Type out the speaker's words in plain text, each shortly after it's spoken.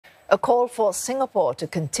A call for Singapore to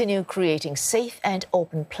continue creating safe and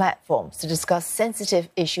open platforms to discuss sensitive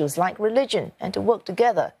issues like religion and to work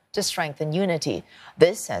together to strengthen unity.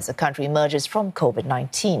 This as the country emerges from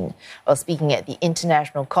COVID-19. While speaking at the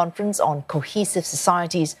International Conference on Cohesive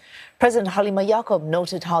Societies, President Halimah Yacob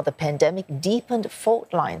noted how the pandemic deepened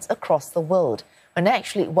fault lines across the world, when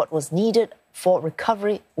actually what was needed for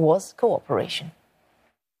recovery was cooperation.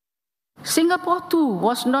 Singapore too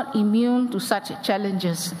was not immune to such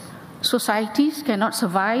challenges. Societies cannot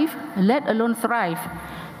survive, let alone thrive,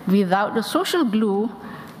 without the social glue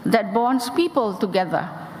that bonds people together.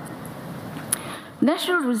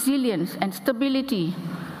 National resilience and stability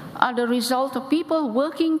are the result of people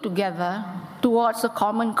working together towards a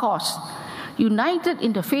common cause, united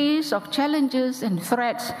in the face of challenges and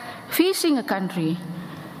threats facing a country.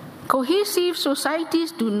 Cohesive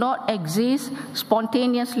societies do not exist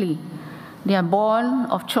spontaneously. They are born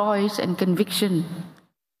of choice and conviction.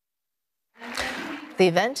 The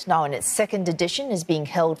event, now in its second edition, is being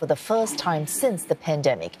held for the first time since the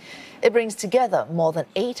pandemic. It brings together more than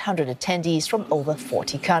 800 attendees from over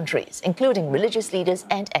 40 countries, including religious leaders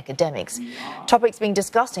and academics. Topics being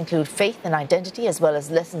discussed include faith and identity, as well as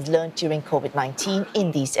lessons learned during COVID-19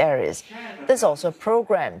 in these areas. There's also a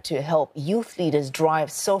program to help youth leaders drive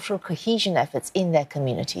social cohesion efforts in their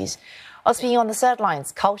communities. While speaking on the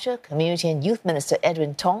sidelines, Culture, Community and Youth Minister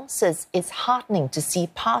Edwin Tong says it's heartening to see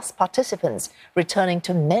past participants returning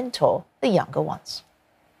to mentor the younger ones.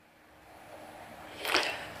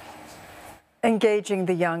 Engaging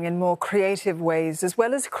the young in more creative ways, as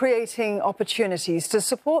well as creating opportunities to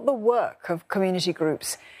support the work of community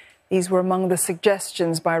groups. These were among the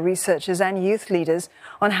suggestions by researchers and youth leaders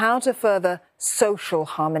on how to further social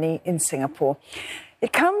harmony in Singapore.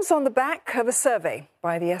 It comes on the back of a survey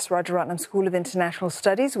by the S. Rajaratnam School of International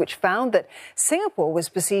Studies, which found that Singapore was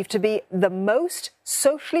perceived to be the most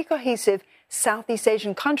socially cohesive Southeast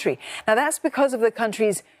Asian country. Now, that's because of the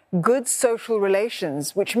country's good social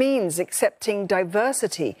relations, which means accepting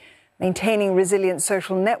diversity, maintaining resilient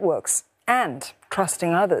social networks, and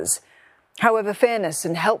trusting others. However, fairness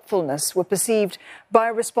and helpfulness were perceived by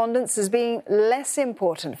respondents as being less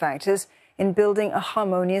important factors in building a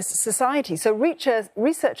harmonious society. So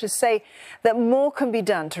researchers say that more can be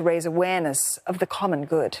done to raise awareness of the common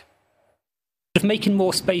good. Making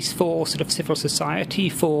more space for sort of civil society,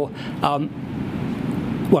 for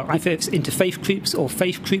either it's interfaith groups or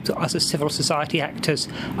faith groups or other civil society actors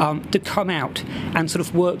to come out and sort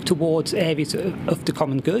of work towards areas of the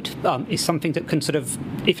common good is something that can sort of,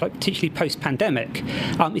 if like particularly post-pandemic,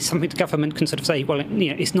 is something the government can sort of say, well, you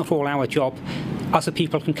know, it's not all our job. Other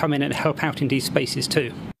people can come in and help out in these spaces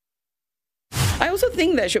too. I also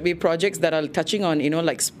think there should be projects that are touching on,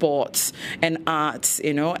 like sports and arts,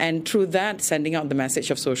 and through that sending out the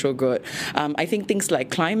message of social good. I think things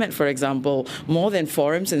like climate, for example, more than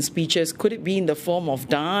forums and speeches, could it be in the form of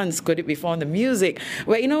dance? Could it be from the music?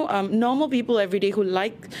 Where, normal people every day who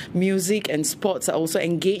like music and sports are also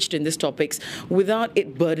engaged in these topics without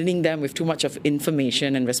it burdening them with too much of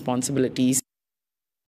information and responsibilities.